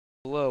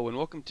Hello and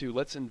welcome to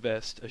Let's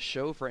Invest, a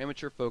show for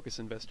amateur focus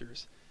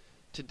investors.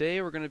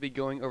 Today we're going to be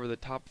going over the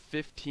top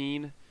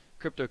 15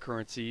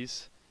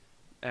 cryptocurrencies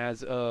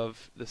as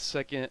of the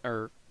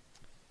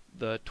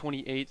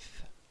 28th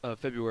of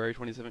February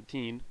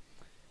 2017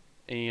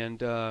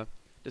 and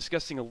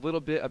discussing a little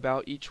bit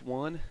about each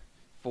one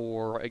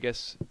for, I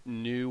guess,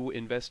 new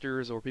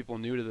investors or people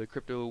new to the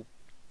crypto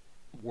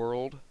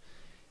world,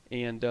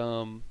 and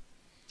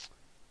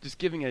just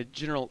giving a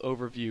general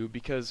overview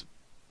because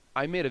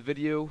I made a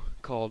video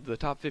called the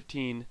top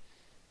 15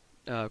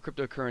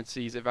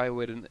 cryptocurrencies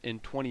evaluated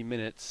in 20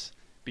 minutes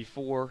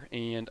before,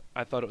 and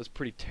I thought it was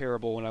pretty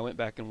terrible when I went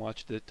back and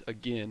watched it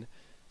again.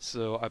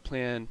 So I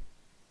plan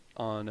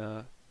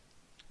on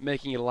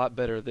making it a lot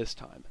better this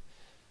time.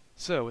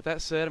 So with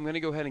that said, I'm going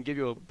to go ahead and give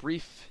you a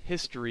brief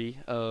history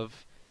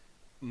of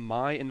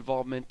my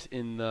involvement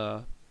in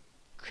the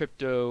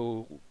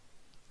crypto,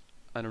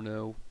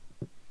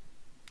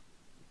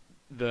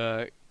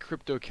 the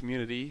crypto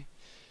community.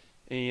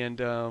 And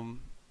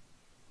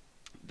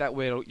that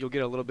way you'll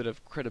get a little bit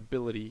of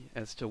credibility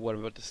as to what I'm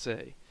about to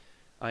say.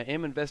 I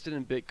am invested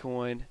in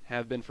Bitcoin,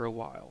 have been for a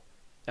while.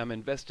 I'm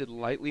invested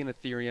lightly in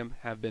Ethereum,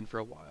 have been for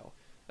a while.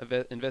 I've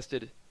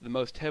invested the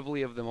most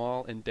heavily of them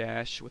all in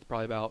Dash, with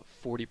probably about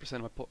 40%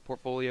 of my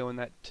portfolio in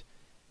that,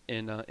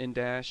 in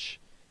Dash,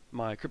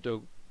 my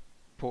crypto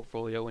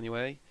portfolio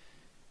anyway.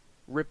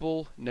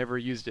 Ripple, never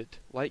used it.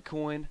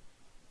 Litecoin,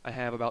 I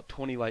have about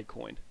 20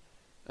 Litecoin.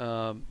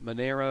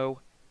 Monero,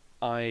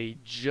 I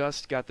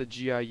just got the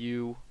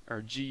GIU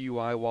or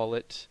GUI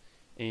wallet,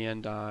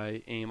 and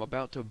I am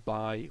about to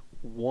buy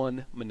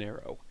one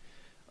Monero.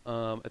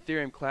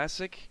 Ethereum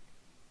Classic,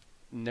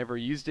 never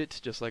used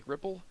it, just like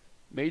Ripple.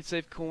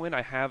 Maidsafe coin,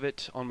 I have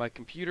it on my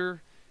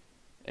computer,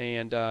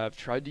 and I've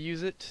tried to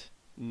use it.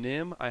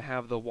 NIM, I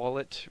have the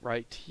wallet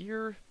right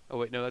here. Oh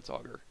wait, no, that's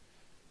Augur.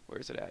 Where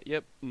is it at?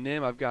 Yep,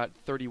 NIM, I've got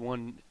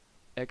 31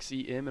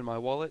 XEM in my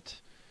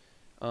wallet.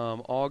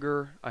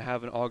 Augur, I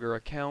have an Augur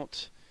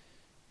account.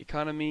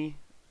 Economy,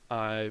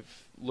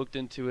 I've looked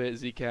into it.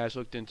 Zcash,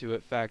 looked into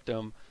it.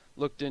 Factom,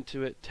 looked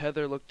into it.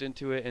 Tether, looked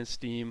into it. And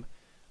Steem,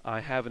 I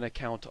have an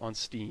account on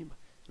Steem.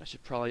 I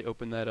should probably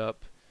open that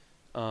up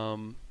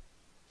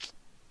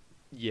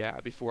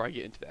before I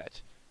get into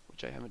that,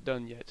 which I haven't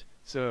done yet.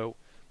 So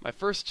my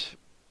first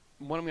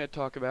one I'm going to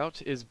talk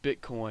about is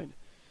Bitcoin.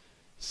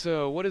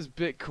 So what is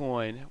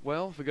Bitcoin?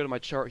 Well, if we go to my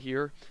chart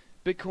here,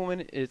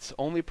 Bitcoin, its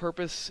only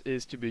purpose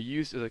is to be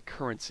used as a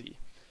currency.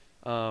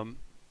 The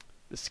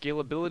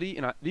scalability,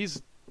 and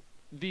these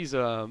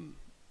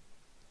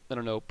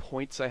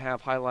points I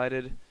have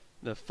highlighted: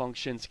 the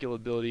function,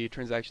 scalability,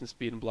 transaction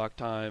speed, and block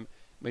time,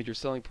 major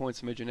selling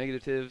points, and major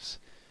negatives.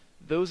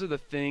 Those are the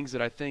things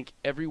that I think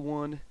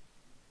everyone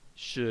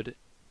should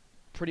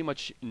pretty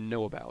much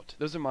know about.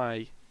 Those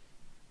are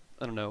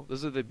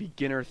those are the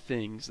beginner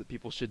things that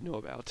people should know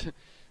about.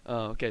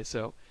 Okay,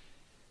 so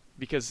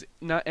because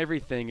not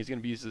everything is going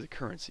to be used as a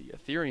currency.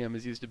 Ethereum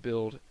is used to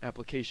build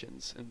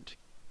applications and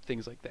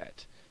things like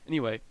that.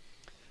 Anyway,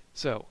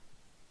 so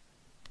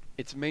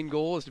its main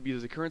goal is to be used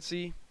as a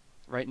currency.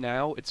 Right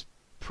now, it's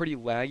pretty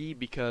laggy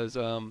because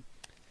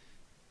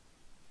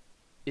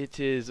it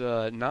is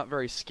not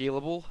very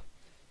scalable,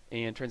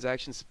 and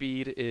transaction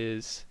speed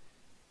is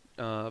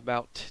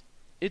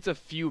it's a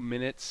few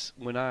minutes.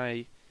 When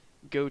I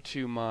go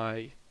to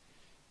my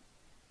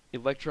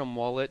Electrum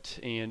wallet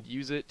and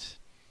use it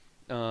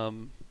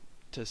to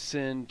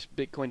send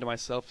Bitcoin to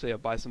myself, say I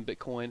buy some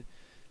Bitcoin,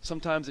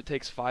 sometimes it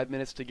takes 5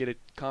 minutes to get a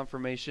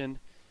confirmation,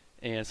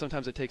 and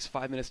sometimes it takes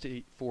 5 minutes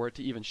for it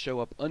to even show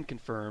up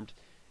unconfirmed,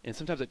 and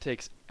sometimes it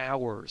takes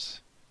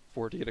hours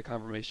for it to get a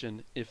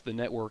confirmation if the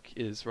network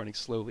is running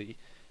slowly.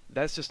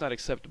 That's just not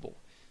acceptable.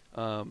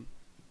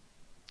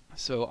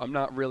 So I'm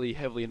not really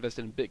heavily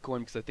invested in Bitcoin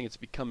because I think it's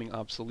becoming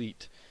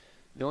obsolete.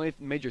 The only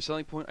major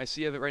selling point I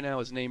see of it right now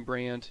is name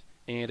brand,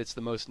 and it's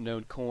the most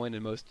known coin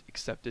and most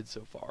accepted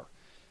so far.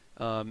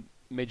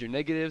 Major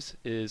negatives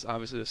is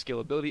obviously the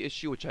scalability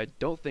issue, which I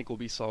don't think will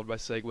be solved by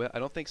SegWit. I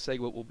don't think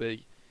SegWit will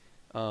be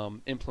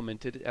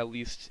implemented, at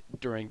least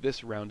during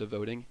this round of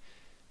voting.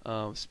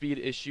 Speed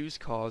issues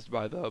caused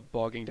by the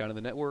bogging down of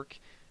the network,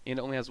 and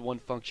it only has one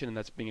function, and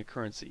that's being a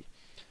currency.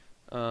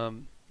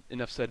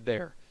 Enough said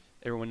there.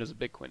 Everyone knows what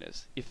Bitcoin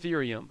is.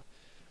 Ethereum.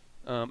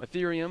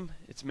 Ethereum,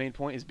 its main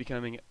point is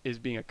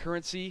being a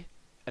currency,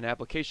 an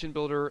application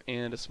builder,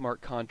 and a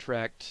smart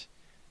contract.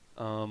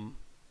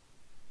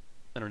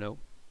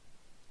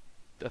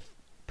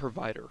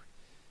 Provider.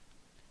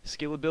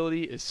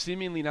 Scalability is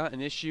seemingly not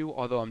an issue,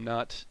 although I'm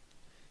not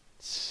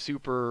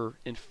super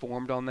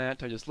informed on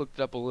that. I just looked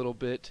it up a little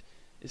bit.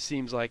 It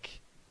seems like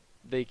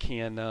they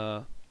can,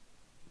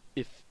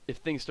 if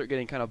things start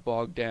getting kind of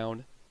bogged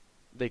down,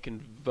 they can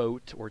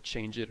vote or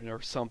change it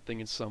or something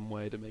in some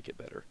way to make it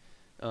better.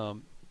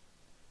 And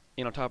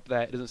on top of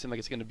that, it doesn't seem like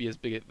it's going to be as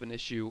big of an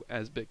issue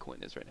as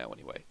Bitcoin is right now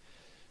anyway.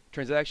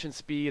 Transaction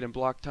speed and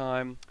block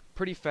time,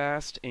 pretty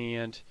fast,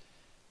 and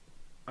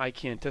I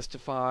can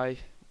testify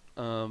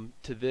to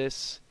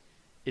this.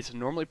 It's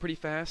normally pretty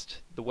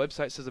fast. The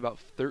website says about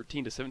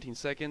 13 to 17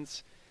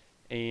 seconds,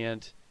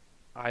 and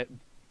I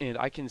and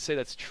I can say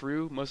that's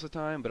true most of the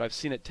time, but I've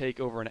seen it take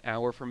over an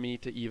hour for me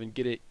to even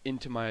get it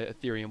into my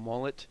Ethereum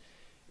wallet,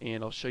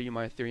 and I'll show you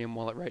my Ethereum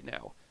wallet right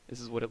now.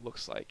 This is what it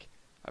looks like.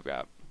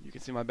 You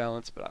can see my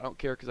balance, but I don't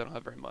care because I don't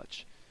have very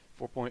much.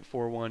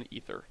 4.41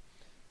 Ether.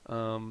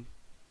 Um,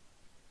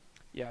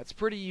 yeah, it's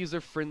pretty user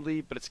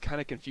friendly, but it's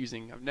kind of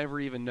confusing. I've never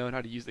even known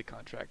how to use the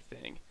contract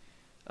thing,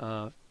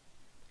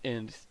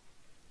 and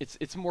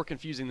it's more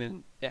confusing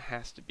than it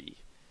has to be.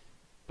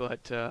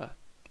 But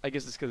I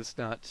guess it's because it's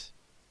not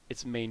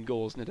its main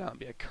goal is not to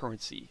be a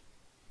currency,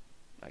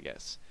 I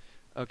guess.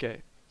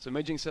 Okay, so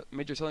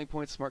major selling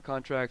points, smart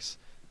contracts,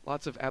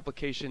 lots of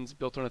applications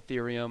built on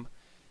Ethereum,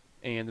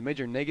 and the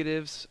major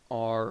negatives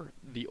are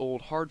the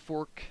old hard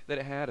fork that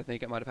it had. I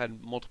think it might have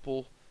had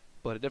multiple,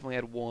 but it definitely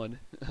had one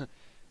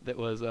that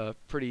was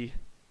pretty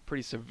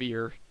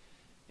severe.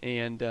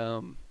 And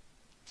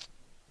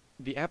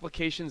the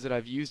applications that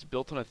I've used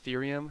built on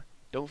Ethereum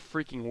don't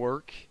freaking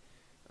work.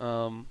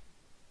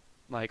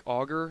 Like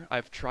Augur,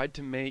 I've tried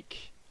to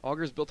make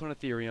Augur's built on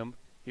Ethereum.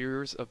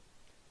 Here's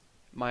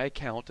my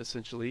account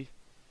essentially,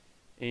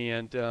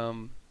 and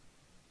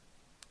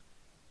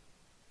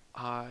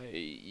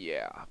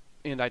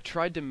I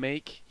tried to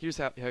make. Here's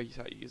how you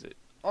use it.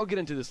 I'll get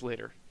into this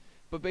later,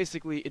 but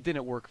basically it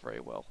didn't work very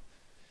well.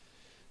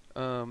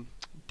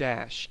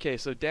 Dash. Okay,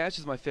 so Dash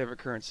is my favorite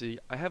currency.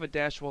 I have a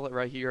Dash wallet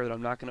right here that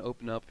I'm not going to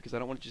open up because I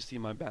don't want you to see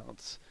my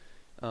balance.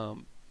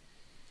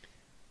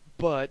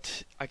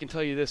 But I can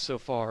tell you this so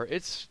far.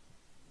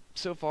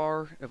 So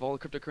far, of all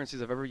the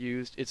cryptocurrencies I've ever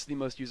used, it's the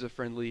most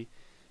user-friendly.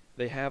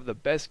 They have the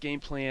best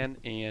game plan,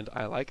 and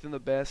I like them the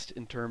best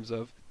in terms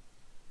of,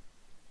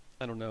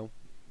 I don't know,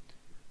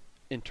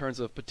 in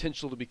terms of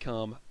potential to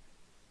become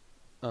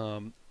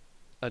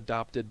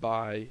adopted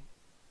by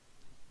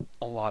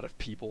a lot of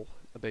people,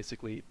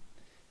 basically.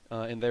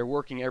 And they're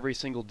working every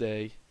single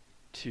day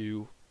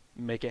to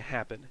make it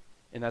happen.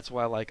 And that's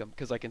why I like them,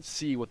 because I can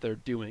see what they're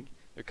doing.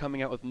 They're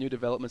coming out with new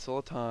developments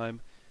all the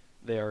time.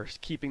 They're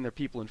keeping their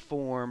people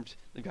informed.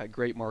 They've got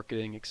great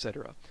marketing,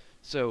 etc.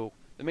 So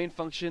the main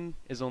function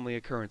is only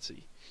a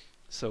currency,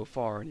 so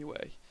far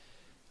anyway.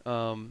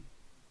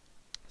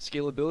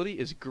 Scalability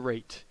is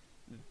great.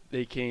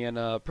 They can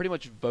pretty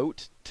much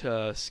vote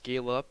to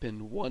scale up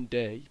in one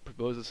day.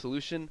 Propose a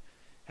solution,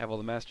 have all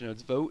the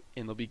masternodes vote,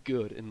 and they'll be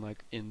good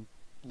in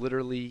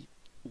literally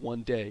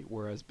one day.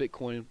 Whereas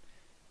Bitcoin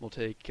will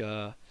take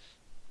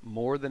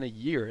more than a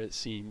year, it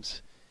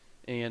seems.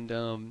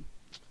 And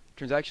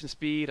transaction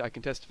speed, I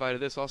can testify to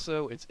this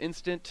also. It's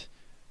instant.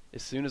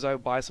 As soon as I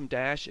buy some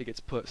Dash, it gets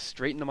put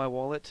straight into my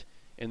wallet,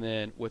 and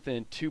then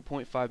within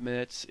 2.5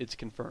 minutes, it's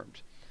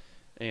confirmed,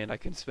 and I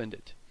can spend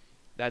it.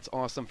 That's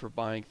awesome for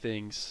buying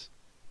things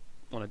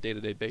on a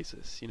day-to-day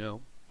basis. You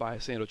know, buy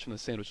a sandwich from the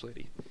sandwich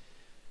lady.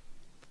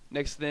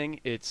 Next thing,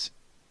 its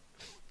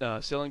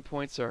selling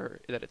points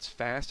are that it's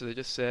fast, as I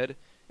just said,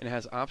 and it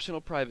has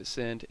optional private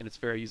send, and it's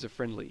very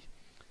user-friendly.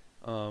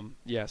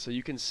 Yeah, so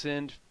you can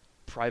send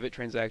private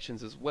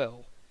transactions as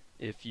well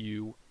if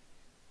you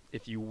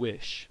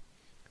wish.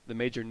 The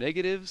major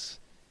negatives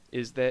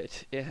is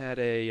that it had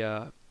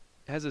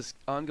has this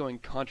ongoing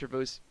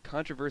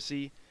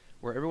controversy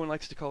where everyone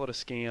likes to call it a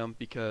scam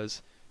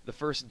because the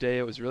first day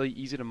it was really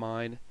easy to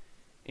mine,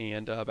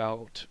 and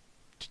about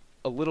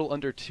a little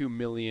under 2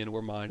 million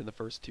were mined in the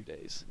first 2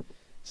 days.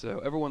 So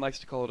everyone likes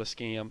to call it a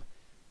scam,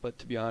 but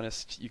to be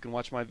honest, you can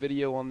watch my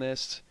video on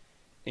this,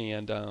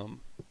 and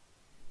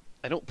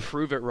I don't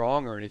prove it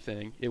wrong or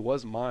anything. It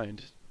was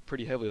mined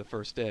pretty heavily the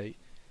first day,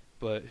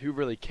 but who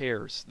really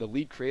cares? The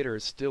lead creator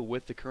is still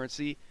with the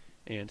currency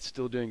and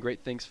still doing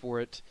great things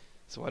for it,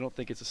 so I don't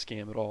think it's a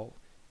scam at all.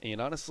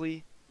 And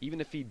honestly, even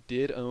if he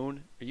did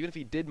mine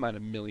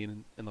 1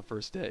 million in the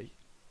first day,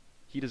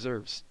 he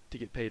deserves to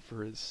get paid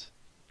for his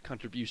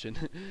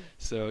contribution.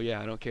 So yeah,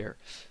 I don't care.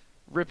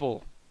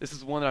 Ripple. This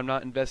is one that I'm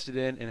not invested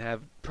in and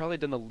have probably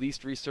done the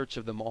least research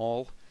of them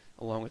all,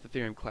 along with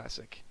Ethereum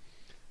Classic.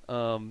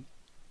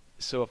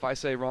 So if I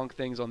say wrong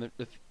things on the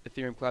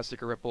Ethereum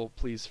Classic or Ripple,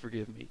 please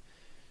forgive me.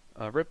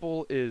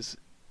 Ripple is,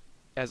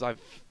 as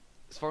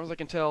far as I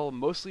can tell,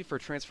 mostly for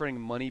transferring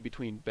money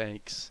between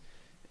banks,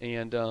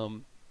 and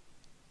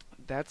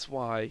that's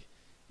why,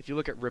 if you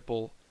look at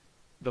Ripple,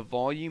 the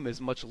volume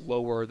is much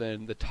lower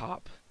than the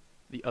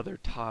other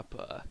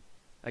top,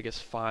 I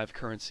guess 5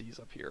 currencies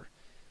up here,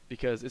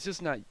 because it's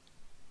just not,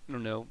 I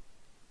don't know,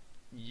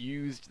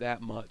 used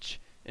that much.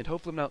 And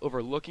hopefully I'm not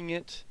overlooking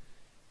it,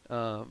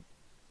 but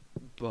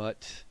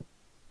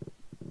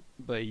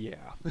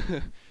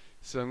yeah.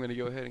 So I'm going to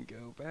go ahead and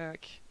go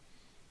back.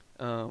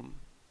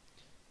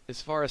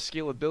 As far as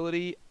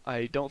scalability,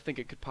 I don't think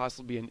it could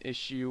possibly be an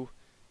issue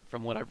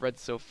from what I've read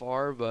so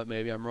far, but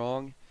maybe I'm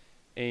wrong.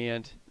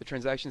 And the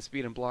transaction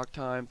speed and block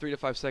time, 3 to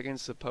 5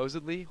 seconds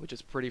supposedly, which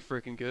is pretty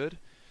freaking good.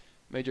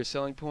 Major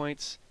selling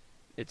points,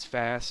 it's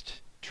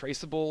fast,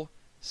 traceable,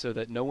 so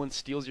that no one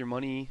steals your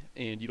money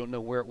and you don't know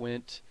where it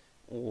went,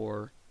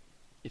 or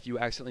if you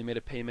accidentally made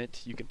a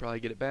payment, you can probably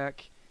get it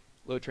back.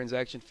 Low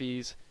transaction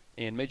fees.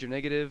 And major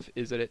negative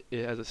is that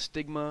it has a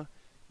stigma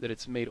that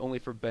it's made only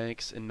for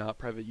banks and not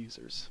private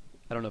users.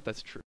 I don't know if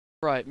that's true.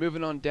 Right,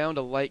 moving on down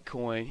to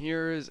Litecoin.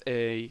 Here is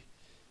a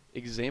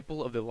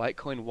example of the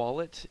Litecoin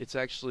wallet. It's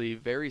actually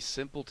very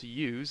simple to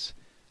use,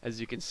 as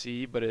you can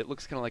see, but it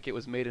looks kind of like it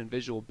was made in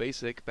Visual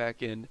Basic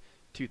back in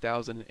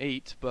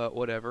 2008, but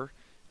whatever.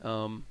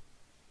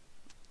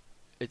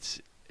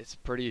 It's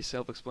pretty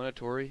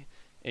self-explanatory,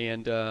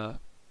 and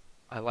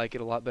I like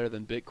it a lot better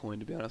than Bitcoin,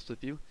 to be honest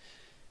with you.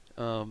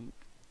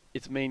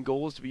 Its main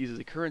goal is to be used as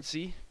a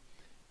currency,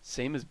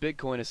 same as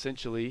Bitcoin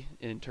essentially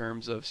in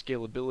terms of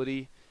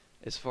scalability,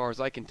 as far as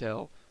I can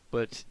tell.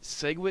 But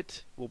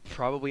SegWit will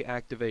probably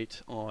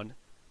activate on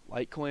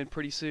Litecoin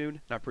pretty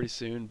soon, not pretty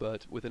soon,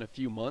 but within a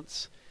few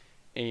months,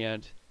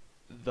 and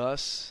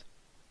thus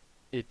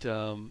it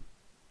I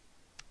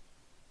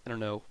don't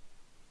know.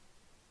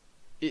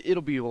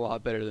 It'll be a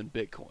lot better than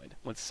Bitcoin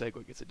once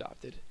SegWit gets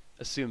adopted,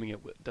 assuming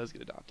it does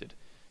get adopted.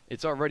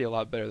 It's already a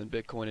lot better than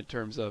Bitcoin in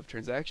terms of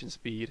transaction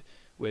speed,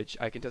 which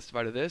I can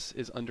testify to this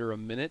is under a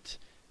minute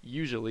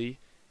usually,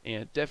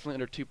 and definitely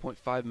under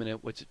 2.5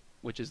 minutes,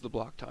 which is the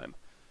block time.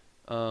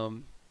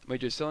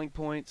 Major selling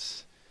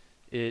points: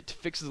 it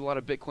fixes a lot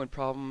of Bitcoin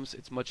problems.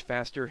 It's much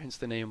faster, hence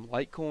the name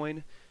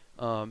Litecoin.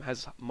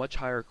 Has much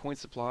higher coin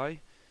supply.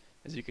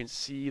 As you can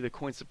see, the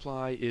coin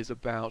supply is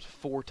about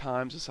 4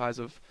 times the size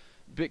of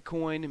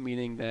Bitcoin,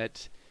 meaning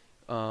that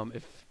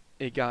if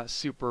it got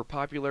super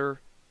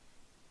popular,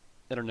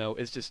 I don't know,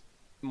 it's just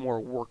more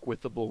work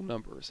withable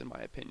numbers in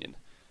my opinion.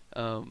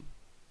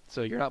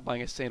 So you're not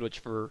buying a sandwich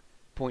for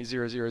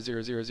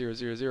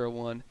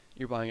 0.00000001,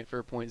 you're buying it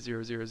for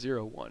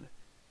 0.0001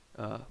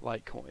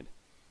 Litecoin.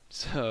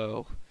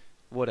 So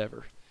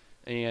whatever.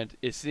 And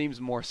it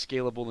seems more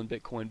scalable than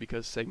Bitcoin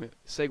because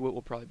SegWit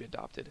will probably be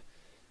adopted.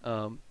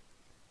 It'll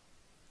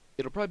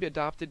probably be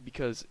adopted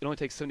because it only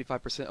takes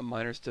 75% of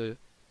miners to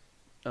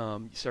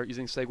start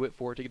using SegWit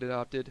for it to get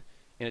adopted,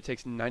 and it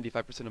takes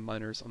 95% of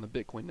miners on the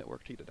Bitcoin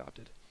network to get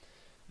adopted.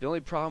 The only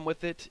problem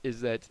with it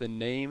is that the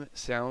name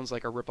sounds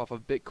like a ripoff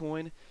of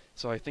Bitcoin,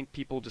 so I think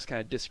people just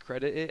kind of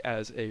discredit it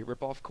as a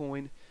ripoff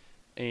coin,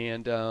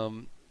 and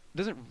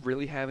doesn't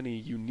really have any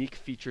unique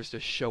features to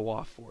show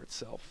off for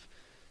itself.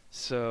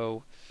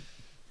 So,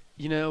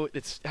 you know,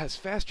 it has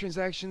fast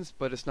transactions,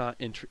 but it's not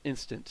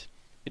instant.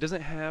 It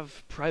doesn't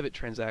have private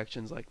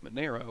transactions like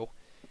Monero,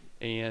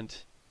 and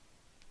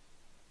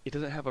it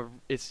doesn't have a.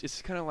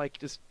 It's kind of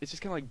like it's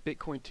just kind of like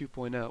Bitcoin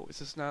 2.0. It's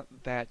just not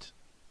that,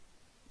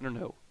 I don't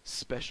know,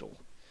 special.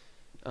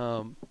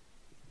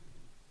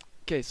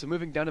 Okay, so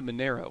moving down to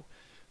Monero.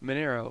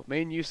 Monero,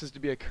 main use is to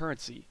be a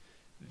currency.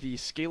 The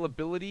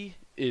scalability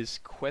is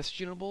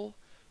questionable,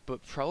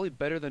 but probably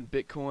better than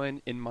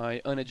Bitcoin in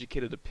my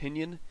uneducated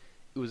opinion.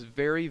 It was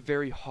very,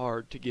 very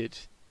hard to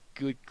get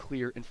good,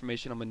 clear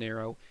information on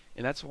Monero,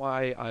 and that's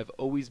why I've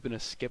always been a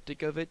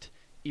skeptic of it,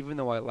 even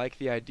though I like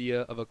the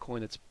idea of a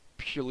coin that's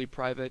purely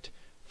private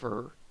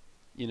for,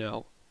 you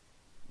know,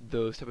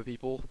 those type of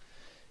people.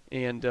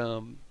 And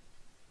the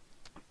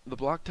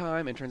block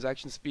time and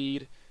transaction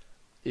speed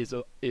is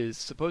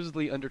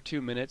supposedly under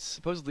 2 minutes,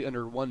 supposedly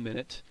under 1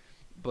 minute,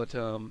 but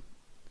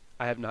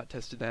I have not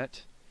tested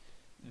that.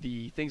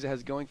 The things it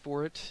has going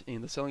for it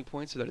and the selling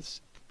points are that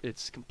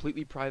it's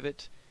completely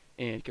private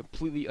and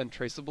completely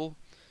untraceable,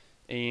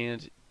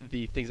 and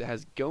the things it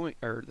has going,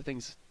 or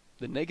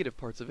the negative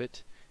parts of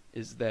it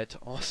is that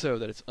also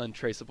that it's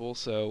untraceable,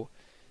 so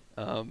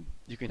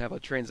you can have a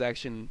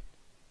transaction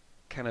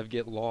kind of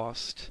get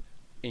lost,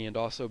 and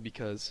also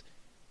because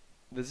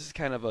this is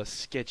kind of a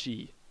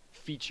sketchy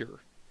feature.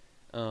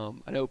 I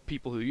know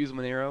people who use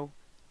Monero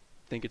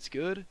think it's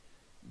good,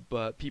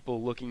 but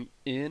people looking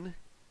in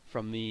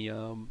from the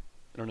I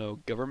don't know,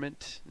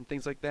 government and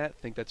things like that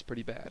think that's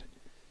pretty bad.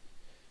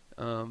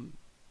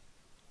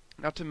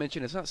 Not to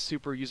mention, it's not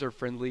super user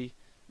friendly.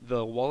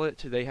 The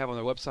wallet they have on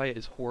their website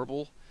is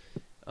horrible,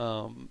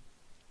 and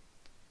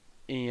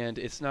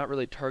it's not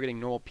really targeting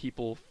normal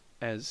people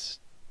as,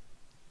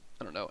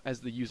 I don't know,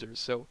 as the users.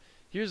 So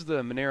here's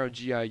the Monero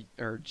GUI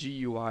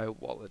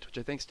wallet, which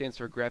I think stands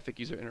for Graphic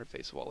User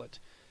Interface Wallet.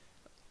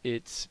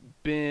 It's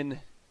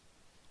been,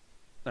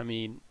 I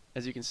mean,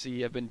 as you can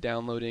see, I've been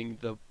downloading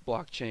the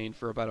blockchain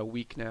for about a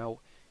week now,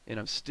 and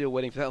I'm still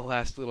waiting for that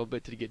last little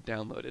bit to get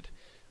downloaded.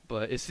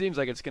 But it seems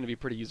like it's going to be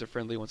pretty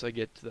user-friendly once I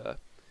get the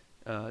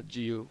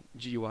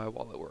GUI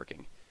wallet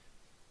working.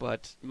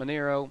 But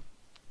Monero,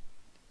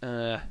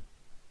 I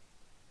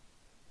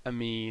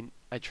mean,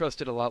 I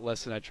trust it a lot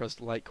less than I trust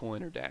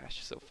Litecoin or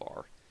Dash so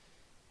far.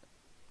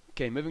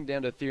 Okay, moving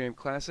down to Ethereum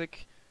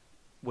Classic,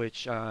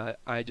 which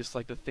I just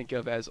like to think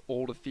of as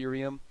old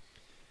Ethereum.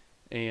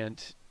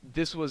 And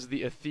this was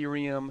the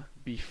Ethereum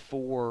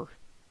before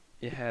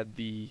it had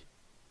the,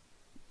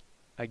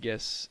 I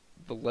guess,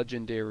 the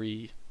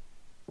legendary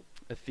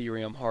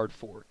Ethereum hard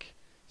fork.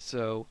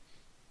 So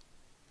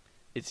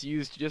it's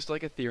used just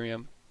like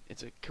Ethereum.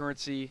 It's a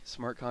currency,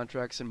 smart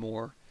contracts, and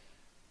more.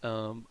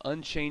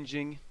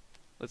 Unchanging.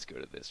 Let's go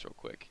to this real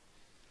quick.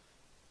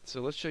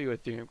 So let's show you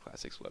Ethereum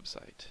Classic's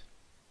website.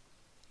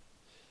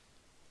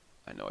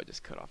 I know I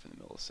just cut off in the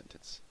middle of a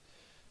sentence.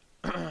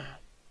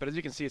 But as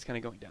you can see, it's kind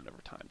of going down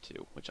over time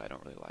too, which I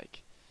don't really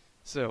like.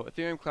 So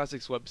Ethereum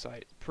Classic's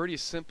website, pretty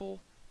simple,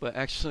 but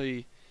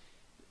actually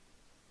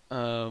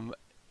um,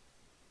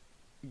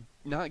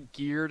 not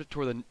geared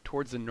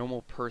towards the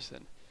normal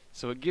person.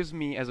 So it gives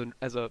me, as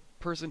a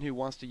person who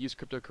wants to use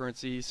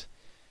cryptocurrencies,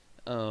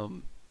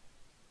 um,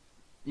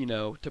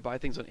 to buy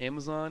things on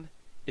Amazon,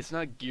 it's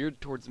not geared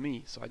towards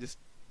me. So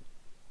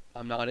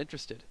I'm not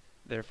interested.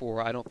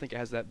 Therefore, I don't think it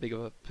has that big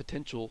of a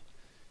potential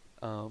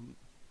um,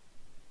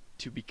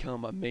 to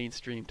become a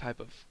mainstream type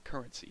of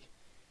currency,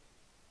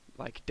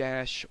 like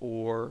Dash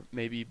or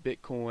maybe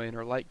Bitcoin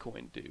or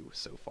Litecoin do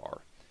so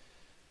far.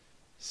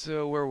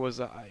 So where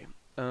was I?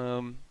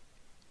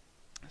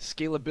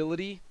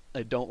 Scalability.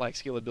 I don't like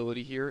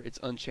scalability here. It's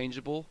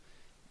unchangeable.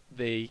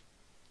 They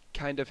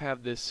kind of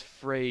have this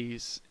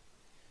phrase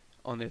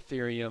on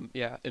Ethereum,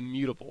 yeah,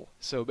 immutable.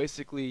 So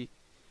basically,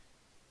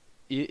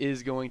 it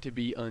is going to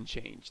be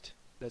unchanged.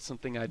 That's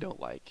something I don't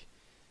like.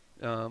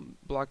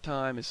 Block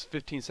time is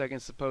 15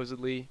 seconds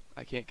supposedly.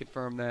 I can't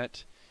confirm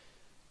that.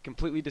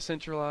 Completely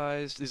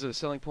decentralized. These are the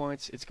selling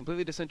points. It's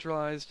completely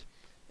decentralized.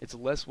 It's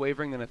less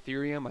wavering than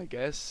Ethereum, I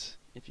guess,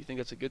 if you think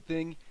that's a good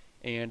thing.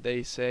 And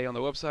they say on the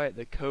website,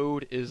 the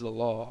code is the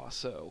law.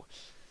 So,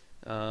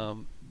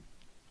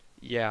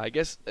 yeah, I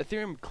guess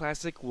Ethereum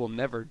Classic will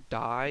never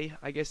die,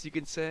 I guess you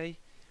could say.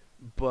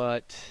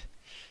 But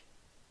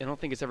I don't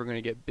think it's ever going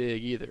to get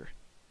big either.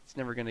 It's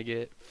never going to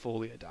get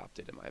fully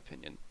adopted, in my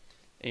opinion.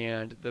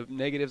 And the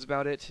negatives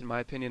about it, in my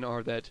opinion,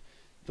 are that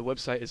the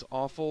website is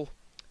awful,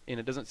 and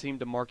it doesn't seem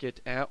to market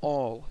at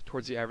all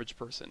towards the average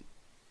person.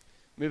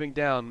 Moving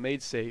down,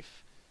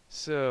 maidsafe.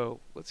 So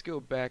let's go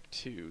back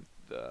to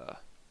the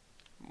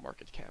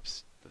market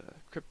caps, the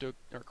crypto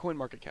or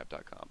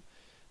coinmarketcap.com.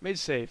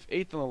 Maidsafe,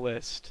 8th on the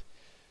list,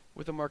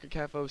 with a market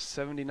cap of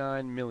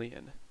 79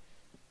 million.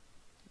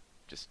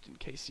 Just in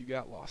case you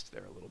got lost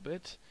there a little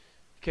bit.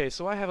 Okay,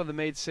 so I have on the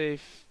maidsafe.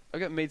 I've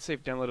got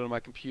maidsafe downloaded on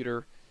my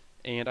computer,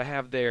 and I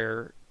have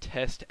their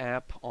test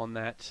app on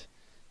that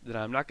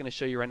I'm not going to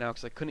show you right now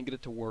because I couldn't get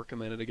it to work a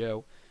minute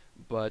ago.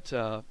 But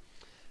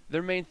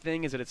their main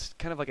thing is that it's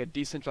kind of like a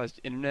decentralized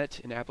internet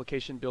and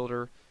application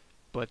builder.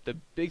 But the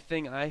big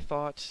thing I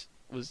thought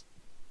was,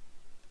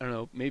 I don't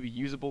know, maybe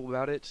usable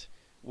about it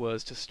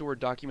was to store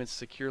documents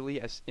securely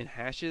as in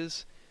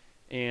hashes,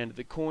 and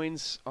the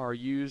coins are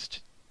used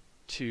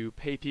to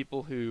pay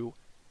people who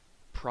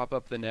prop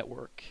up the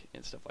network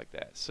and stuff like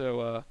that.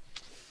 So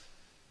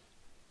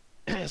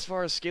as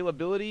far as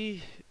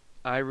scalability,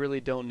 I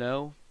really don't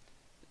know.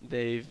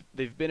 They've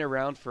been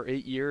around for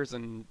 8 years,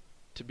 and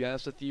to be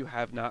honest with you,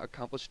 have not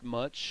accomplished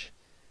much.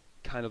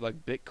 Kind of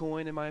like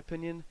Bitcoin, in my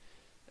opinion.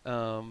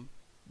 But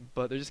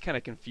they're just kind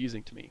of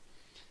confusing to me.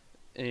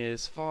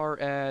 As far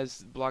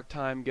as block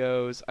time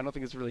goes, I don't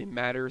think this really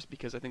matters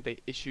because I think they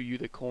issue you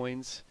the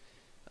coins.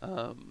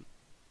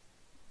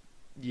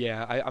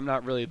 Yeah, I'm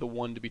not really the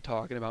one to be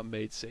talking about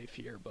maidsafe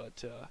here,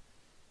 but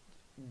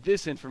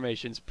this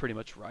information's pretty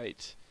much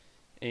right.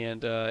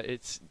 And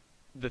it's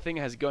the thing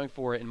it has going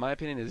for it, in my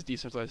opinion, is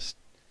decentralized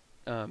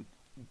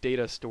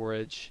data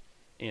storage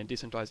and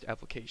decentralized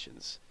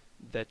applications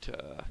that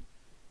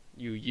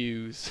you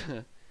use.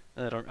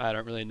 I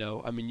don't really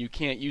know. I mean, you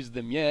can't use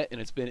them yet, and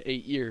it's been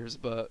 8 years,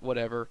 but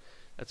whatever.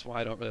 That's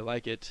why I don't really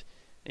like it.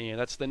 And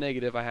that's the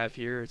negative I have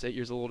here. It's 8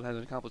 years old and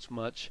hasn't accomplished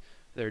much.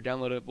 Their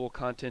downloadable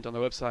content on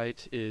their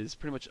website is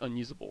pretty much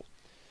unusable.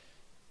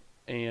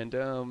 And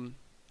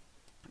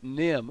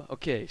NIM.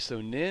 Okay,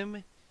 so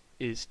NIM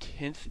is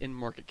 10th in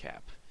market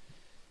cap.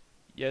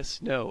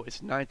 Yes, no,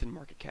 it's 9th in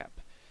market cap.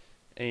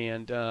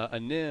 And a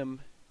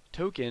NIM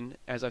token,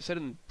 as I've said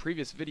in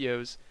previous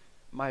videos,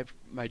 my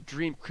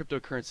dream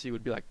cryptocurrency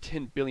would be like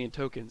 10 billion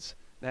tokens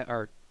that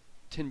are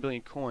 10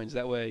 billion coins.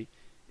 That way,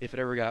 if it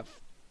ever got,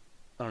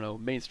 I don't know,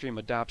 mainstream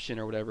adoption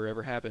or whatever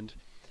ever happened,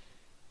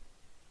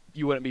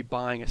 you wouldn't be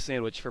buying a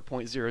sandwich for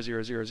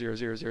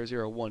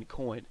 0.0000001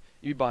 coin.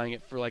 You'd be buying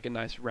it for like a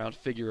nice round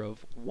figure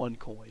of 1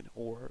 coin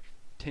or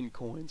 10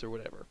 coins or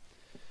whatever.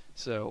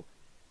 So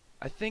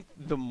I think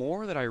the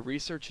more that I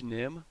research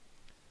NIM,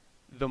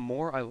 the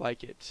more I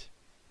like it.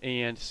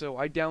 And so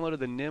I downloaded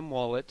the NIM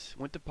wallet,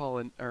 went to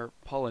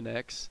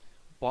Polynex,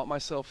 bought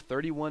myself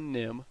 31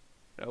 NIM.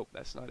 Nope,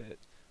 that's not it.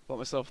 Bought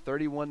myself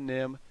 31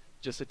 NIM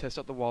just to test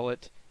out the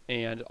wallet,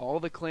 and all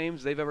the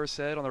claims they've ever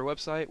said on their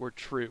website were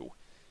true.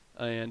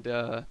 And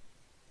the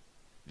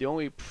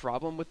only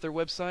problem with their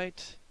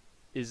website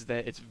is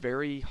that it's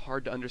very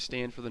hard to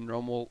understand for the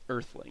normal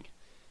earthling.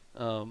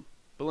 But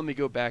let me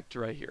go back to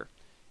right here.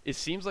 It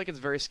seems like it's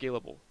very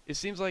scalable. It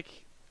seems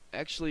like,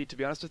 actually, to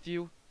be honest with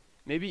you,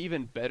 maybe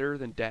even better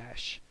than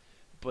Dash.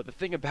 But the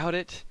thing about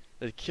it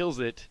that kills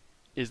it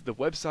is the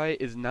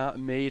website is not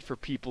made for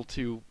people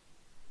to...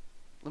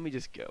 Let me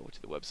just go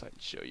to the website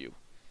and show you.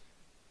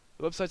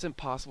 The website's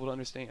impossible to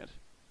understand.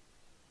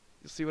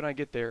 You'll see when I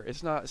get there.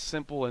 It's not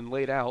simple and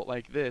laid out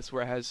like this,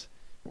 where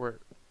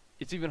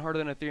it's even harder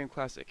than Ethereum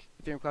Classic.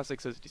 Ethereum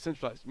Classic says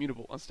decentralized,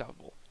 mutable,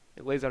 unstoppable.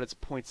 It lays out its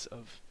points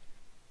of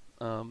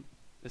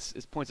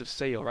its points of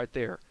sale right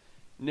there.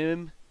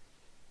 NIM.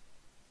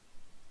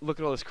 Look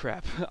at all this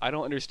crap. I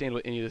don't understand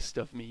what any of this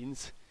stuff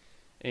means.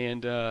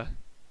 And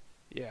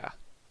Yeah.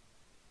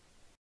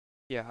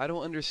 Yeah, I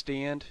don't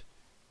understand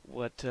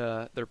what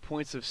their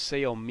points of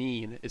sale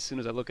mean as soon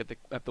as I look at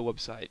the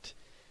website.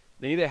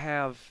 They need to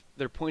have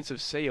their points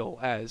of sale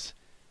as,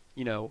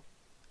 you know,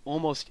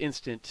 almost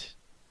instant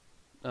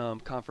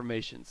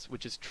confirmations,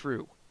 which is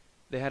true.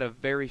 They had a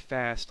very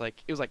fast,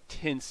 like it was like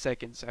 10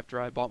 seconds after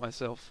I bought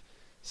myself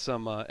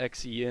some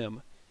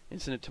XEM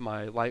and sent it to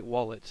my Lite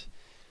wallet.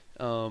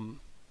 Um,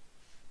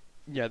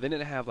 yeah, they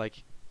didn't have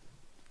like,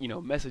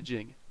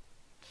 messaging,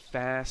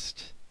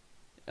 fast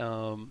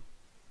um,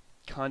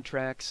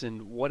 contracts,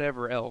 and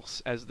whatever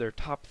else as their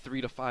top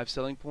 3 to 5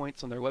 selling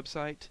points on their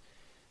website,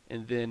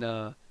 and then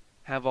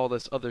have all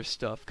this other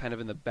stuff kind of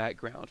in the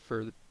background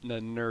for the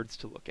nerds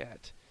to look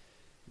at.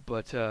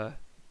 But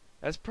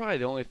that's probably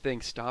the only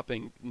thing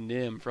stopping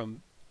NIM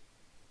from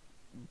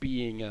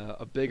being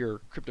a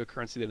bigger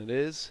cryptocurrency than it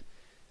is.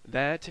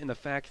 That and the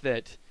fact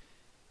that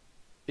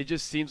it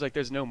just seems like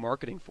there's no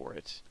marketing for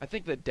it. I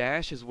think that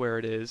Dash is where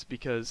it is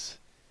because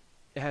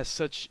it has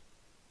such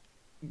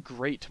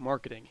great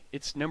marketing.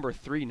 It's number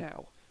 3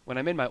 now. When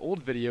I made my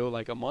old video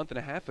like a month and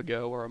a half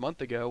ago or a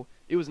month ago,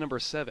 it was number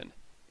 7.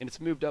 And it's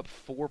moved up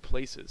 4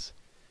 places.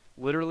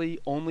 Literally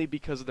only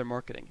because of their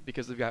marketing.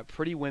 Because they've got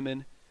pretty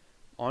women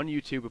on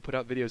YouTube who put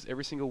out videos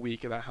every single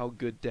week about how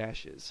good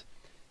Dash is.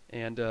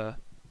 And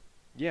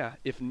yeah,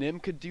 if NIM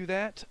could do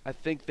that, I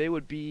think they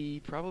would be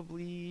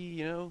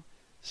probably,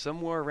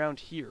 somewhere around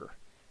here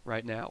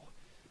right now.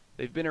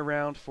 They've been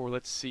around for,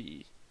 let's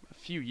see, a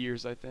few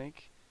years, I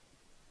think.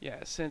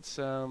 Yeah, since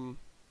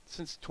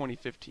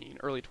 2015,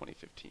 early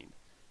 2015.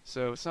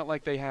 So it's not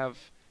like they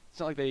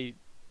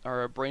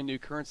are a brand new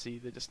currency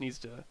that just needs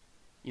to,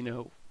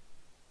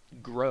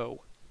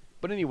 grow.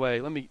 But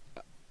anyway,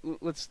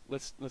 let's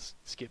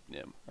skip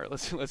NIM. All right,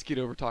 let's get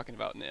over talking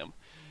about NIM.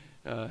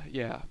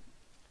 Yeah,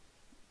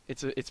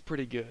 it's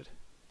pretty good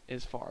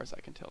as far as I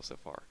can tell so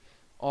far.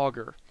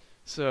 Augur.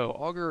 So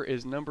Augur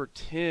is number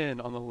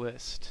 10 on the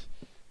list.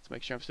 Let's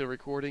make sure I'm still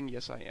recording.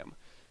 Yes, I am.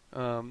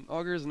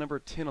 Augur is number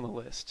 10 on the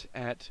list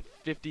at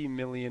 50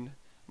 million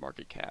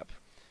market cap.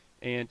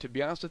 And to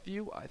be honest with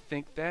you, I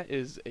think that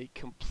is a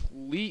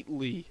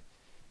completely,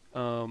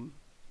 I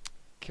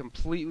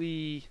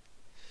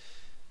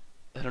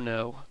don't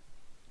know,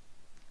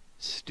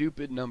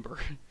 stupid number.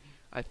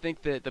 I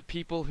think that the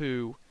people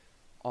who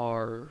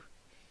are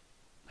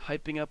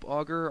hyping up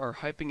Augur are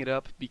hyping it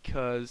up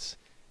because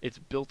it's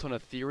built on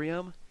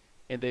Ethereum,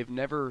 and they've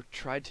never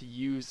tried to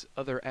use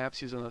other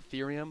apps used on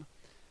Ethereum,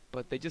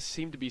 but they just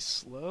seem to be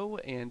slow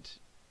and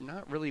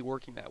not really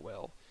working that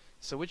well.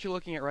 So what you're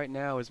looking at right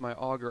now is my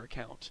Augur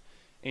account,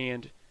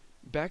 and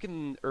back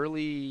in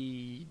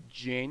early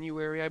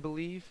January, I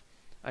believe,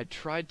 I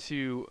tried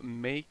to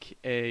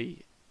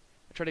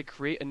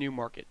create a new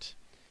market,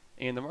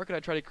 and the market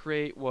I tried to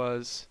create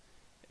was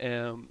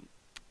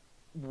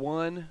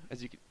one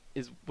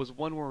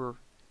where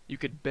you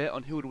could bet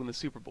on who would win the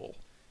Super Bowl,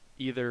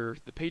 either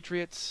the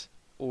Patriots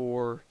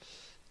or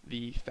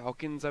the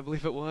Falcons, I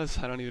believe it was.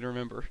 I don't even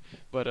remember,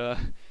 but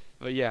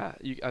yeah,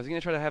 I was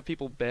gonna try to have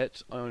people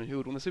bet on who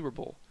would win the Super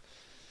Bowl,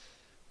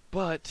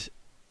 but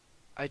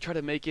I tried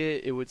to make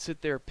it. It would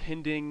sit there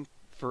pending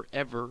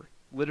forever,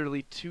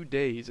 literally 2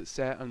 days. It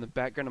sat on the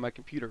background of my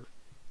computer,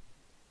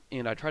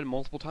 and I tried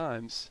multiple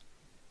times,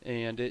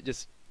 and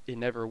it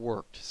never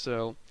worked.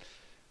 So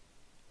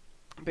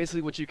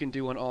basically what you can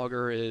do on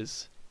Augur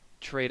is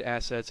trade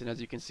assets, and as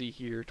you can see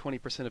here,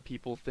 20% of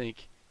people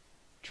think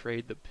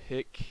trade the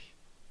pick.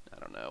 I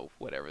don't know,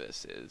 whatever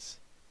this is.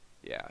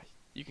 Yeah,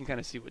 you can kind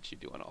of see what you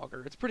do on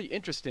Augur. It's pretty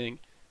interesting,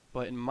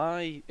 but in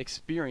my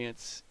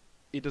experience,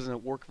 it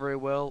doesn't work very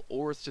well,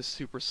 or it's just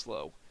super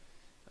slow.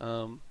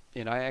 And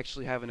I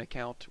actually have an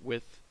account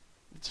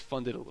it's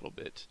funded a little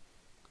bit.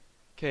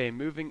 Okay,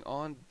 moving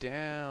on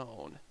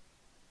down.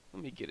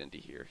 Let me get into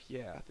here.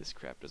 Yeah, this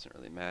crap doesn't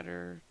really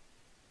matter.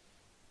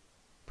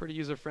 Pretty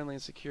user-friendly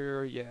and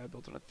secure. Yeah,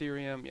 built on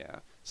Ethereum. Yeah.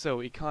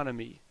 So,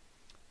 economy.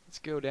 Let's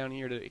go down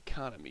here to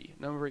economy,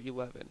 number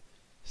 11.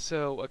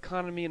 So,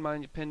 economy, in my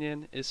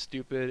opinion, is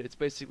stupid. It's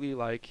basically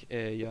like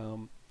a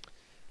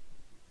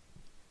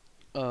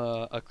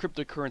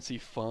cryptocurrency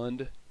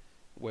fund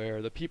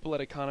where the people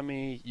at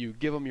economy, you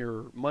give them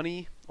your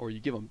money, or you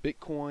give them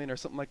Bitcoin or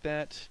something like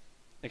that.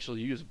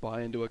 Actually, you just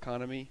buy into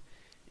economy,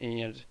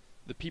 and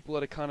the people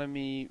at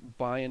economy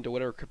buy into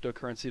whatever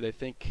cryptocurrency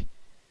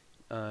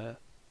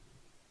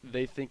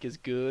they think is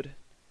good,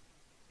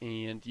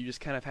 and you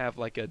just kind of have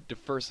like a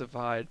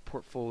diversified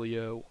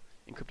portfolio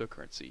in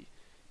cryptocurrency.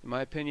 In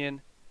my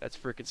opinion, that's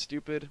freaking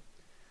stupid.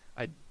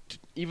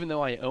 Even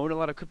though I own a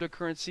lot of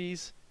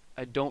cryptocurrencies,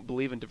 I don't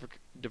believe in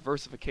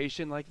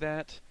diversification like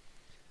that.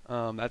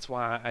 That's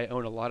why I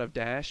own a lot of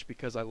Dash,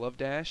 because I love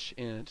Dash,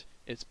 and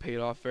it's paid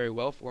off very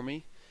well for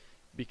me,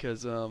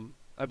 because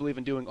I believe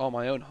in doing all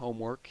my own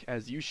homework,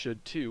 as you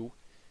should too,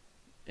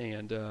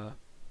 and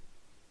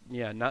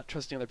yeah, not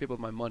trusting other people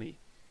with my money.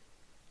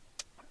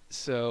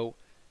 So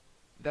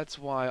that's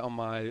why on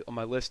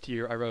my list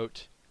here I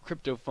wrote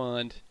crypto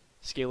fund,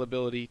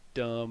 scalability,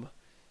 dumb.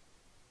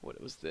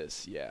 What was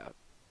this? Yeah,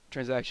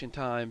 transaction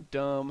time,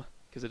 dumb.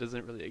 because it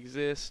doesn't really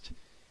exist.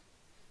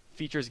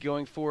 Features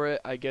going for it,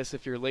 I guess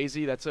if you're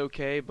lazy, that's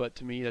okay, but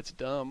to me, that's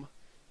dumb.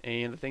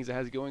 And the things it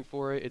has going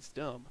for it, it's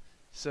dumb.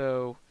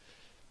 So,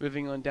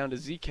 moving on down to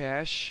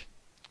Zcash,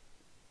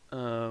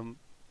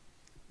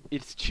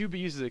 it's to be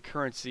used as a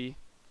currency.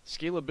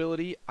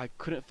 Scalability, I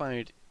couldn't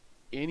find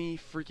any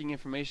freaking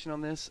information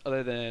on this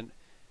other than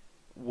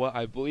what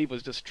I believe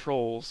was just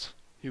trolls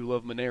who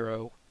love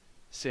Monero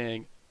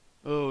saying,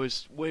 oh,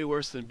 it's way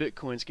worse than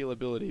Bitcoin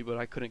scalability, but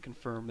I couldn't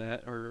confirm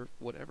that or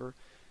whatever.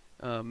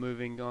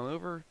 Moving on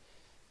over,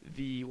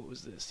 what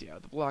was this? Yeah,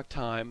 the block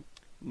time.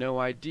 No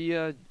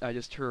idea. I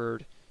just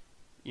heard,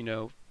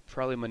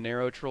 probably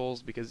Monero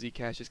trolls, because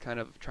Zcash is kind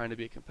of trying to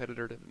be a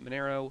competitor to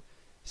Monero,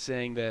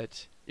 saying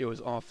that it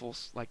was awful,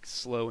 like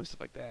slow and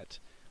stuff like that.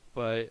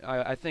 But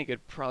I think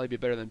it'd probably be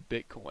better than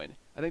Bitcoin.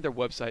 I think their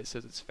website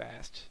says it's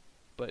fast,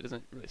 but it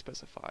doesn't really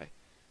specify.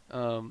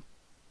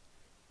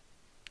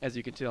 As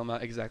you can tell, I'm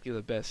not exactly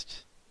the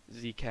best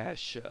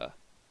Zcash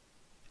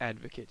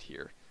advocate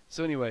here.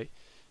 So anyway,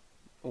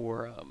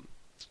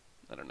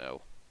 I don't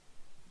know.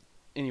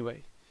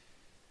 Anyway,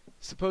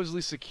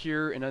 supposedly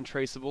secure and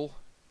untraceable.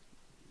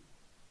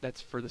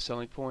 That's for the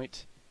selling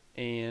point.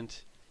 And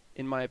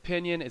in my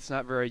opinion, it's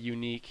not very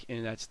unique,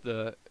 and that's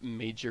the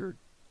major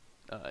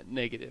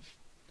negative.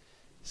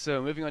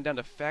 So moving on down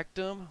to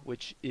factom,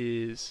 which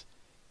is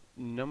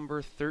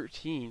number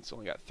 13. So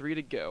only got 3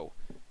 to go.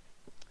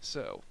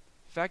 So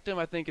factom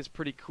I think is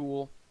pretty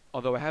cool,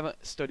 although I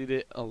haven't studied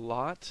it a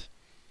lot.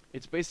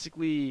 It's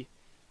basically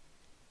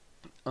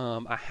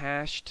a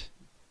hashed,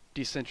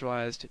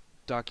 decentralized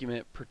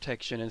document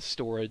protection and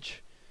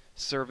storage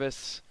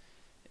service,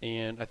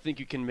 and I think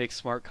you can make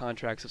smart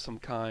contracts of some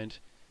kind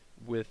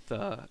with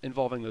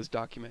involving those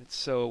documents.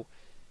 So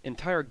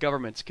entire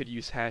governments could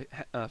use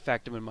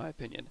factom, in my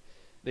opinion.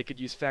 They could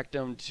use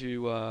factom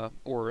to,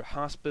 or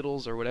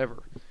hospitals or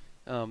whatever.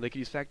 They could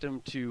use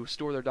factom to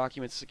store their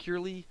documents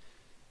securely,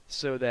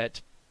 so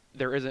that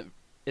there isn't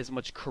as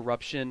much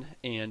corruption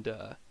and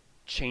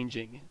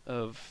changing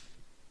of,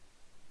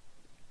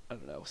 I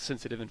don't know,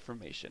 sensitive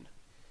information.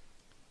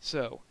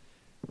 So,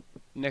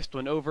 next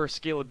one over,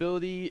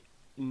 scalability,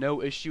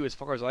 no issue as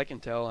far as I can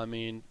tell. I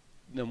mean,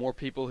 the more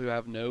people who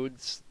have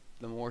nodes,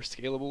 the more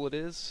scalable it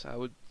is, I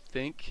would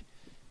think.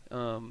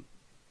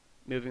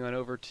 Moving on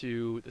over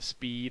to the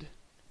speed,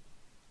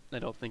 I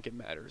don't think it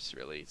matters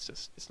really.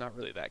 It's not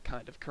really that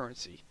kind of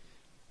currency.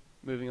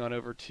 Moving on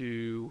over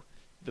to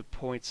the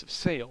points of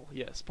sale.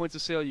 Yes, points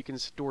of sale, you can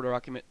store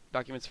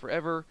documents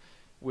forever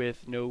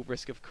with no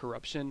risk of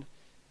corruption.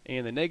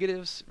 And the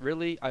negatives,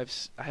 really, I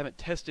haven't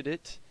tested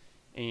it,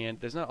 and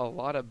there's not a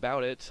lot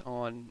about it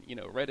on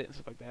Reddit and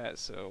stuff like that.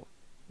 So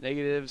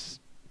negatives,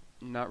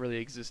 not really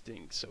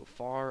existing so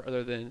far,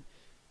 other than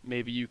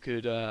maybe you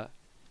could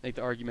make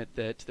the argument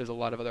that there's a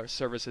lot of other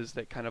services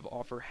that kind of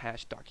offer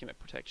hash document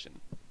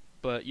protection.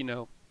 But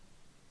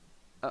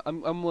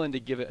I'm willing to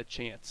give it a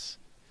chance.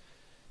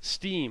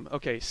 Steem.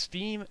 Okay,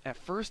 Steem, at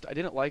first I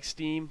didn't like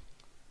Steem.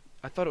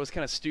 I thought it was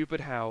kind of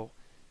stupid how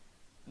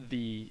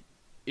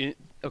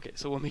okay,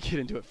 so let me get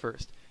into it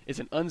first. It's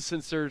an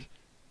uncensored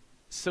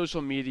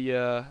social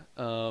media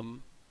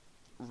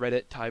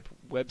Reddit type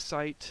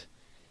website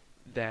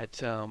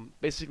that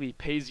basically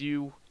pays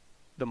you.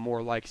 The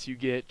more likes you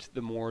get,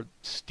 the more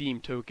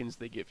Steem tokens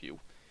they give you.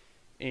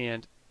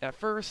 And at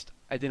first,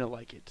 I didn't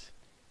like it.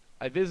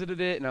 I visited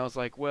it and I was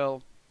like,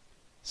 well,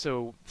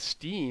 so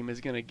Steem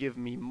is going to give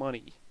me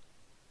money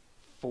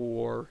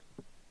for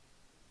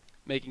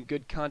making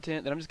good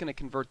content, then I'm just going to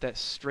convert that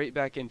straight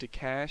back into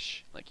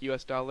cash, like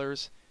US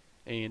dollars,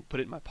 and put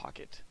it in my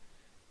pocket.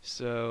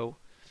 So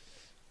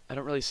I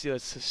don't really see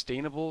that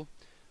sustainable,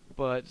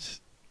 but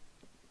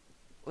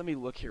let me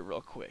look here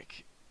real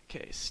quick.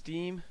 Okay,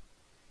 Steem.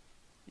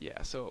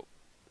 Yeah, so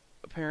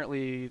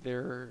apparently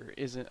there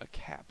isn't a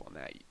cap on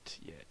that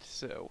yet.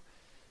 So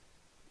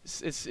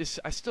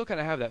I still kind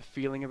of have that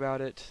feeling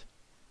about it,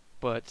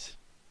 but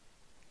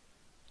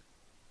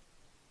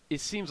it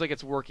seems like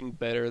it's working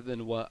better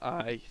than what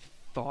I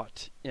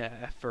thought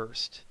at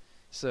first.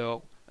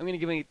 So I'm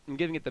giving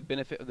it the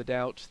benefit of the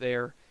doubt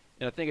there,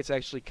 and I think it's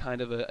actually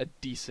kind of a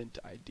decent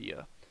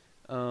idea.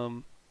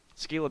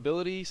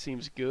 Scalability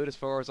seems good as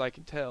far as I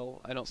can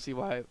tell. I don't see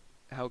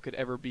how it could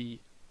ever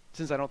be,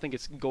 since I don't think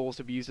its goal is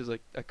to be used as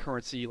a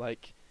currency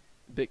like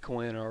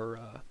Bitcoin or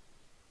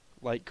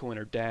Litecoin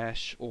or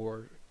Dash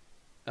or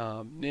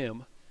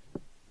NIM.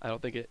 I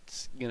don't think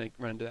it's going to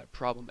run into that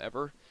problem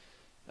ever.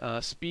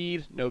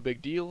 Speed, no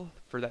big deal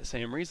for that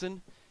same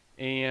reason.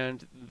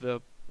 And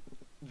the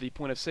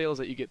point of sale is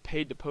that you get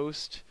paid to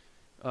post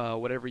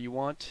whatever you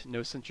want.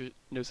 No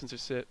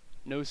censorship.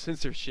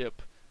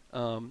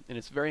 And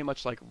it's very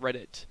much like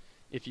Reddit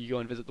if you go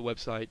and visit the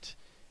website.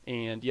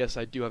 And yes,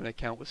 I do have an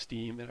account with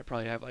Steem, and I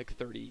probably have like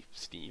 30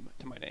 Steem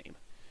to my name.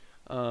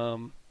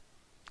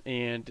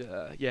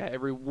 Yeah,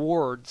 it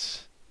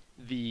rewards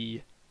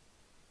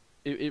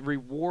it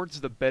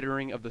rewards the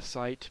bettering of the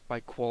site by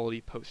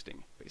quality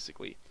posting,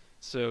 basically.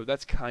 So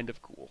that's kind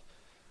of cool.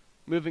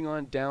 Moving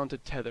on down to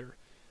Tether.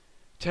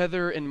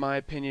 Tether, in my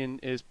opinion,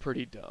 is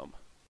pretty dumb.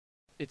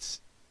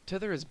 it's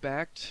Tether is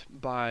backed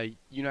by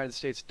United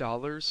States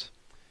dollars,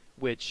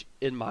 which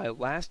in my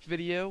last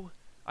video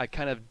I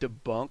kind of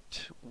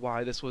debunked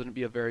why this wouldn't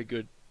be a very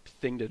good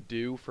thing to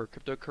do for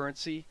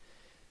cryptocurrency.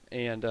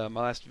 And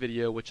my last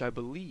video, which I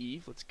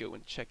believe, let's go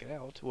and check it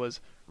out, was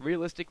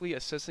realistically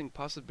assessing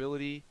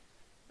possibility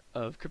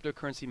of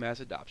cryptocurrency mass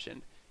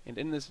adoption. And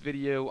in this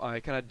video, I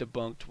kind of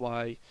debunked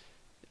why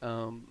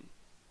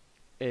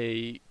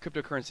a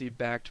cryptocurrency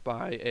backed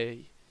by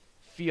a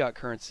fiat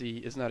currency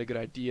is not a good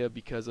idea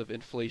because of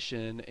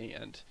inflation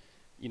and,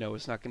 you know,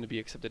 it's not going to be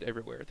accepted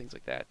everywhere, things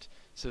like that.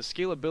 So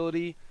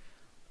scalability,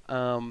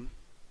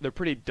 they're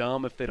pretty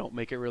dumb if they don't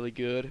make it really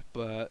good,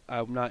 but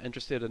I'm not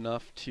interested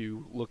enough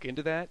to look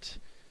into that.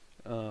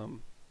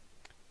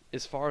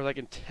 As far as I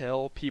can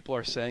tell, people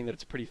are saying that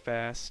it's pretty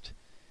fast,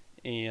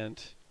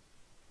 and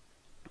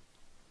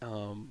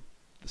the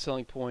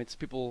selling points,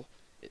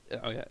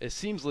 it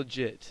seems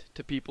legit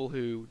to people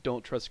who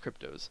don't trust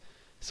cryptos.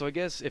 So I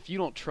guess if you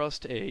don't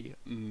trust a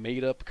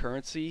made-up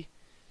currency,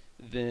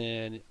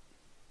 then,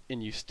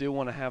 and you still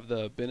want to have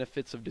the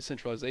benefits of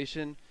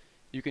decentralization,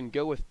 you can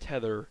go with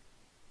Tether.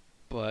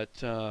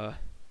 But,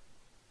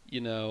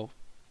 you know,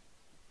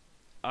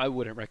 I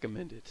wouldn't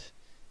recommend it.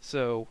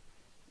 So,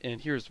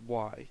 and here's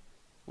why,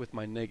 with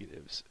my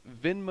negatives.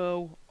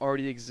 Venmo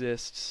already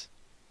exists,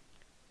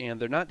 and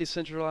they're not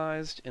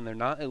decentralized, and they're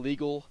not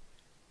illegal,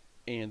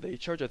 and they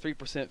charge a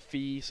 3%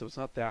 fee, so it's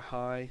not that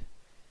high,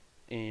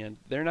 and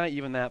they're not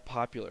even that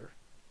popular.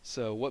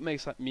 So what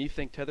makes me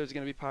think Tether's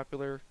going to be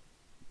popular?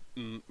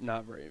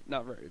 Not very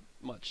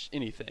much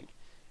anything.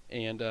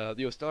 And the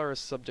US dollar is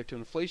subject to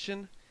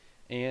inflation,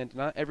 and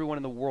not everyone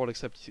in the world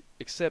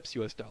accepts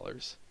US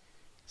dollars.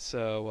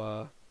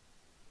 So,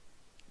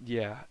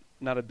 yeah,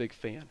 not a big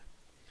fan.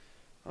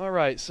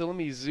 Alright, so let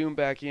me zoom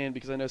back in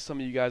because I know some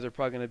of you guys are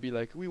probably going to be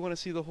like, we want to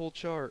see the whole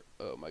chart.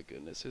 Oh my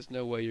goodness, there's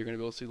no way you're going to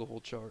be able to see the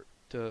whole chart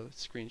to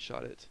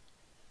screenshot it.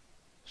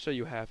 I'll show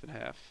you half and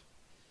half.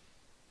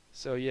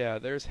 So yeah,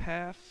 there's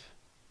half.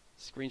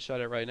 Screenshot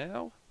it right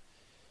now.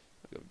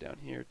 I'll go down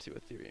here to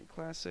Ethereum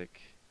Classic.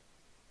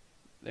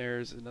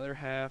 There's another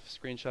half.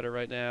 Screenshot it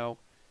right now.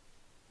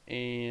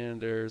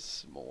 And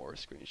there's more.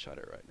 Screenshot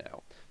it right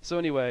now. So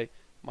anyway,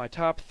 my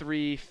top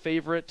 3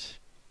 favorite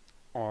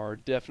are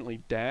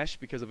definitely Dash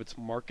because of its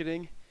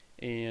marketing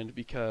and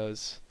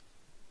because,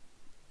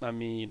 I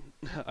mean,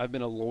 I've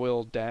been a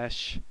loyal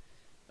Dash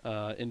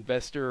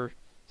investor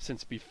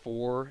since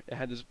before it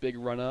had this big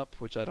run up,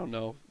 which I don't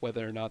know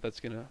whether or not that's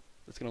gonna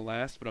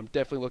last, but I'm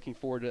definitely looking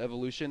forward to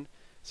evolution.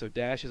 So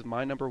Dash is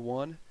my number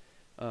 1,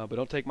 but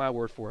don't take my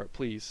word for it,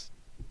 please.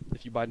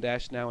 If you buy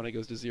Dash now and it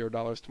goes to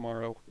 $0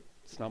 tomorrow,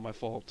 it's not my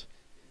fault.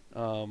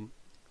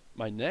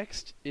 My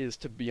next is,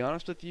 to be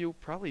honest with you,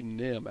 probably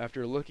NIM.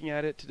 After looking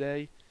at it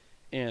today,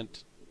 and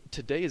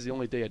today is the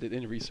only day I did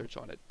any research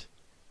on it,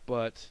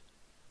 but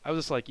I was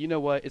just like, you know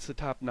what? It's the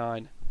top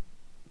 9.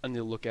 I need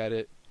to look at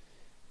it.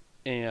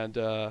 And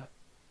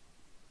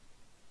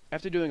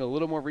after doing a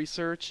little more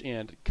research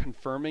and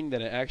confirming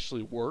that it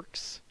actually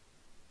works,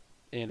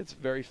 and it's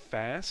very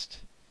fast,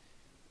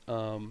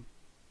 and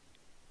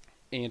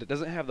it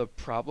doesn't have the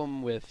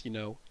problem with, you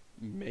know,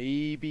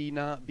 maybe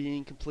not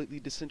being completely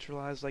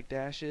decentralized like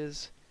Dash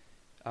is,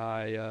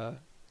 I'm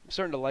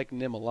starting to like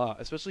NIM a lot,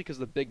 especially because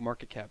of the big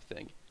market cap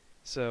thing.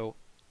 So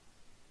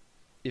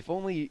if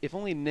only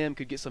NIM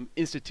could get some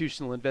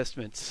institutional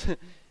investments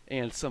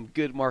and some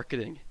good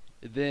marketing,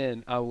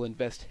 then I will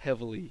invest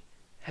heavily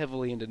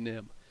into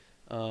NIM,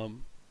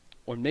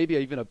 or maybe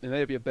even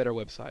maybe a better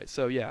website.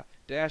 So yeah,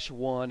 Dash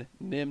 1,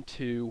 NIM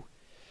 2.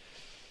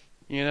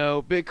 You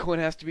know, Bitcoin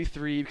has to be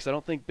 3 because I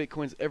don't think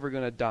Bitcoin's ever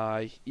gonna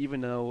die,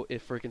 even though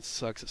it freaking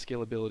sucks at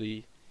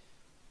scalability.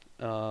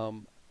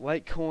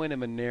 Litecoin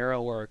and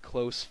Monero are a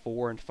close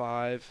 4 and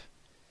 5,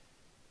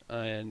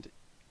 and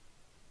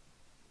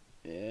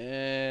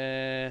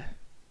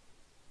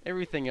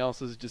everything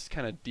else is just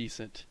kind of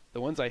decent.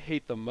 The ones I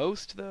hate the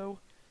most, though,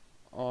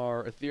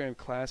 are Ethereum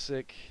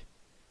Classic,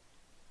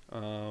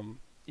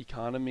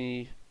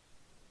 Economy.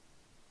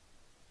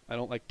 I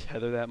don't like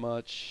Tether that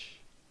much.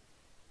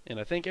 And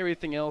I think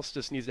everything else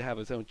just needs to have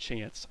its own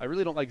chance. I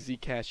really don't like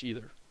zcash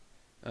either.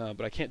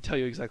 But I can't tell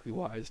you exactly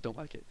why. I just don't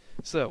like it.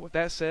 So, with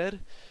that said,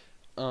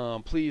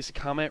 please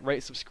comment,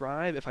 rate,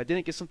 subscribe. If I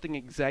didn't get something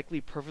exactly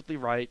perfectly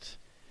right,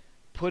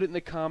 put it in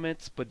the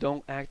comments, but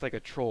don't act like a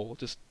troll.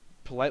 Just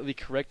politely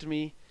correct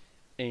me,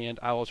 and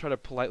I will try to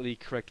politely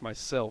correct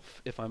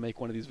myself if I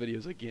make one of these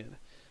videos again.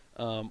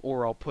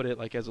 Or I'll put it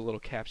like as a little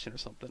caption or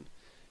something.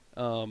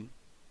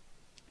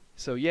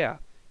 So yeah,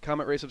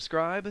 comment, rate,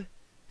 subscribe.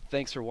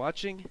 Thanks for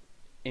watching,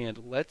 and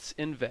let's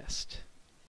invest.